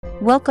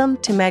Welcome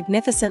to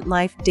Magnificent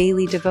Life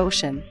Daily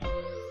Devotion.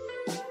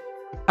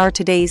 Our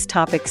today's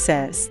topic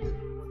says,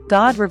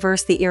 God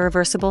reversed the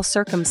irreversible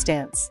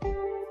circumstance.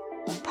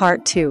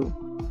 Part 2.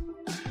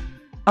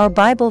 Our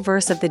Bible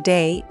verse of the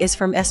day is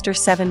from Esther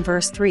 7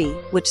 verse 3,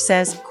 which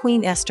says,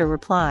 Queen Esther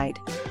replied,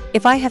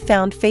 If I have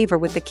found favor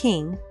with the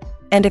king,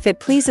 and if it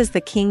pleases the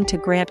king to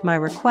grant my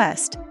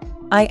request,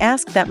 I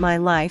ask that my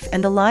life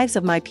and the lives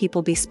of my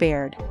people be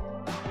spared.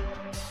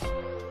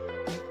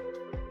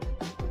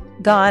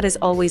 God is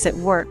always at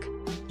work,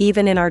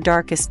 even in our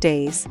darkest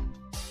days.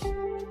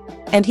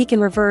 And He can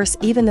reverse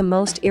even the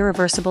most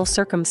irreversible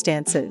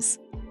circumstances.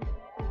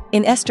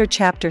 In Esther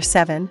chapter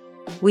 7,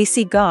 we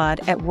see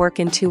God at work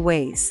in two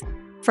ways.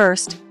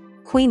 First,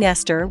 Queen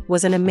Esther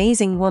was an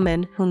amazing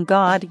woman whom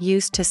God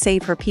used to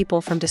save her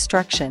people from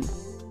destruction.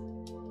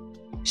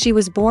 She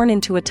was born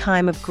into a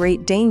time of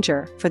great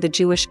danger for the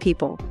Jewish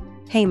people.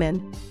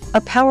 Haman,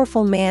 a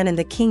powerful man in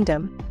the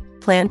kingdom,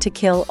 planned to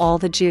kill all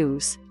the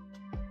Jews.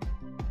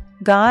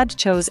 God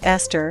chose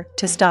Esther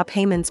to stop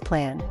Haman's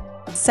plan.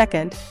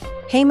 Second,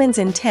 Haman's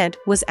intent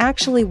was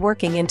actually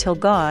working until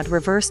God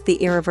reversed the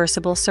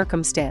irreversible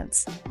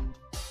circumstance.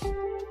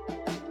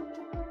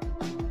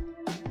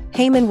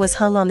 Haman was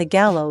hung on the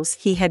gallows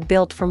he had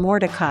built for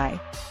Mordecai,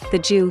 the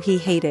Jew he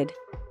hated.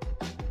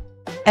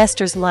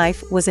 Esther's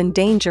life was in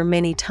danger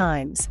many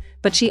times,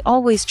 but she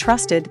always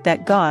trusted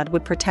that God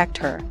would protect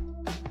her.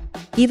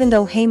 Even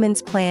though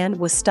Haman's plan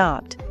was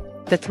stopped,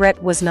 the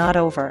threat was not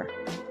over.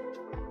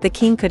 The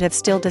king could have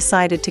still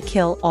decided to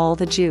kill all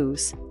the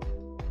Jews.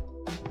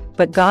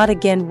 But God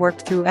again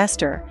worked through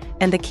Esther,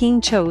 and the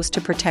king chose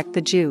to protect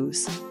the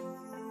Jews.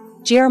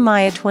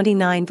 Jeremiah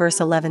 29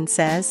 verse 11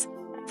 says,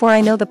 For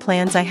I know the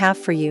plans I have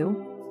for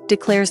you,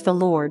 declares the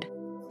Lord,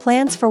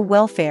 plans for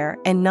welfare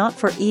and not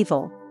for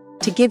evil,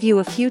 to give you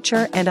a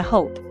future and a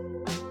hope.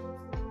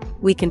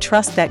 We can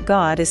trust that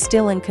God is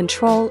still in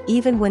control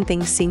even when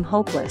things seem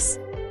hopeless.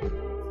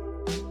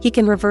 He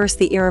can reverse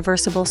the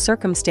irreversible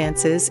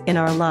circumstances in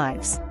our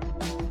lives.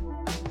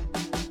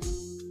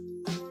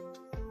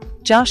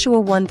 Joshua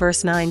 1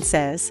 verse 9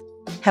 says,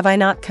 Have I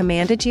not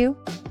commanded you?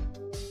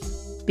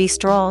 Be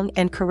strong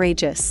and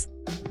courageous.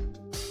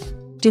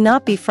 Do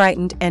not be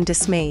frightened and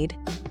dismayed,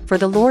 for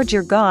the Lord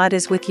your God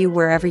is with you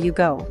wherever you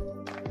go.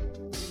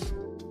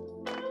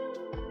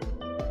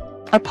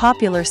 A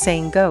popular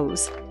saying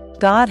goes,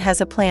 God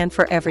has a plan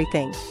for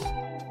everything.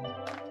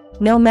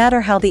 No matter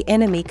how the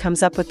enemy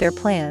comes up with their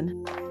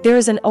plan, there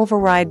is an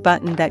override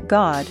button that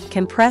God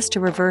can press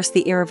to reverse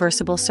the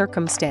irreversible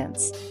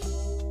circumstance.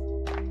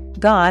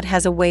 God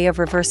has a way of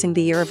reversing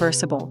the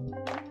irreversible.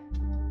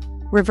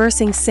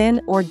 Reversing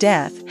sin or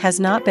death has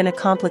not been a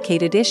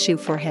complicated issue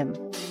for Him.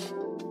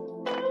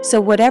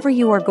 So whatever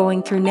you are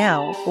going through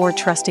now or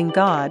trusting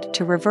God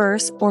to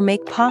reverse or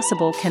make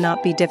possible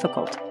cannot be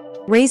difficult.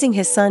 Raising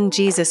His Son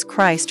Jesus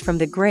Christ from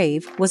the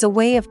grave was a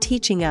way of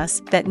teaching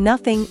us that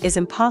nothing is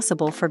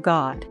impossible for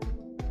God.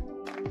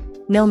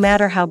 No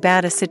matter how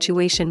bad a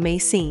situation may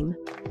seem,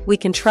 we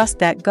can trust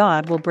that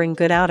God will bring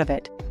good out of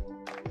it.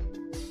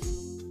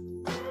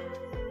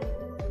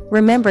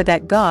 Remember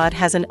that God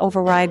has an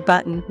override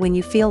button when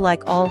you feel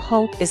like all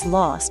hope is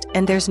lost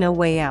and there's no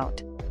way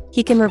out.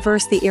 He can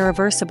reverse the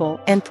irreversible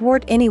and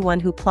thwart anyone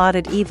who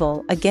plotted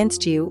evil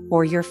against you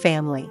or your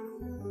family.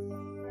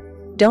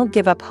 Don't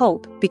give up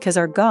hope, because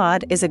our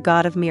God is a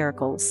God of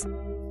miracles.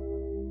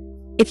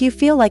 If you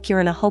feel like you're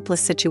in a hopeless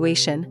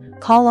situation,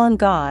 call on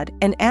God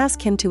and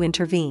ask Him to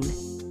intervene.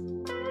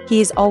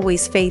 He is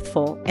always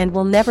faithful and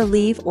will never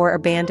leave or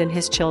abandon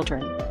His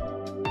children.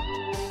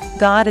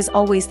 God is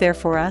always there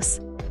for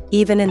us,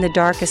 even in the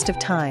darkest of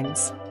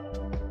times.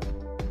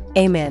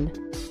 Amen.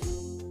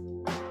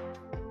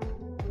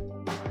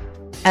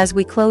 As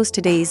we close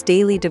today's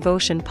daily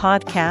devotion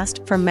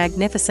podcast from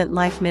Magnificent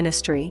Life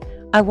Ministry,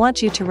 I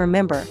want you to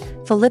remember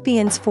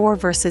Philippians 4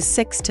 verses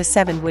 6 to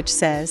 7, which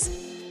says,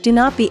 Do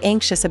not be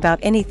anxious about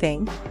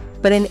anything,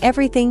 but in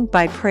everything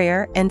by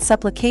prayer and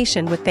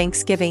supplication with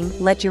thanksgiving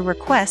let your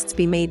requests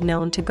be made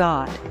known to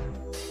God.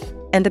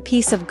 And the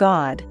peace of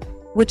God,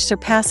 which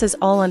surpasses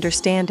all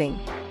understanding,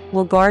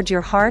 will guard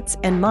your hearts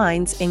and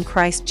minds in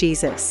Christ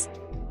Jesus.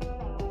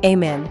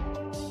 Amen.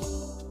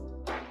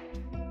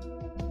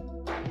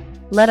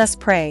 Let us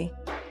pray.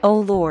 O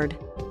Lord,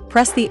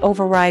 press the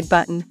override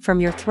button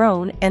from your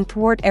throne and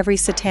thwart every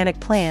satanic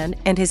plan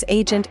and his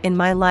agent in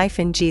my life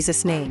in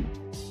Jesus' name.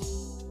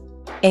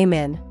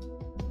 Amen.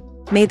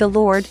 May the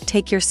Lord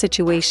take your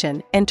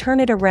situation and turn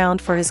it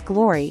around for His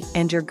glory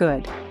and your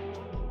good.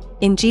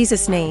 In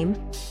Jesus' name,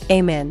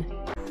 Amen.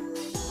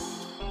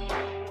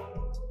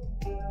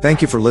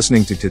 Thank you for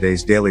listening to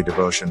today's daily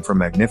devotion from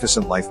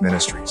Magnificent Life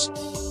Ministries.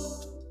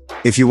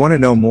 If you want to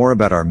know more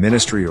about our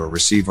ministry or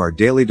receive our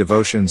daily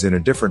devotions in a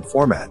different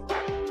format,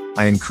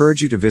 I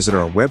encourage you to visit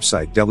our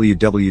website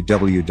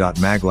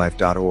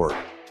www.maglife.org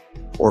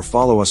or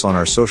follow us on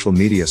our social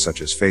media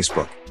such as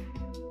Facebook,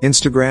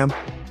 Instagram,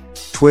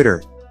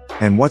 Twitter,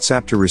 and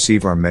WhatsApp to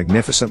receive our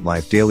Magnificent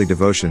Life daily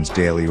devotions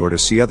daily or to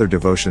see other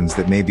devotions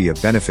that may be of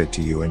benefit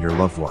to you and your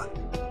loved one.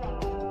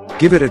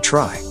 Give it a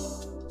try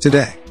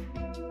today.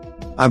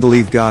 I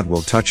believe God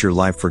will touch your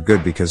life for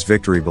good because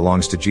victory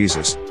belongs to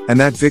Jesus, and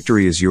that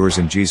victory is yours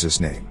in Jesus'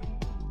 name.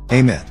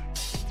 Amen.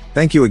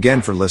 Thank you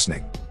again for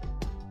listening.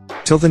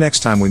 Till the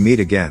next time we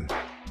meet again,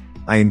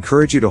 I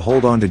encourage you to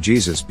hold on to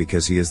Jesus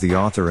because he is the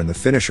author and the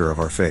finisher of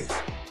our faith.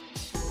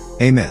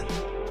 Amen.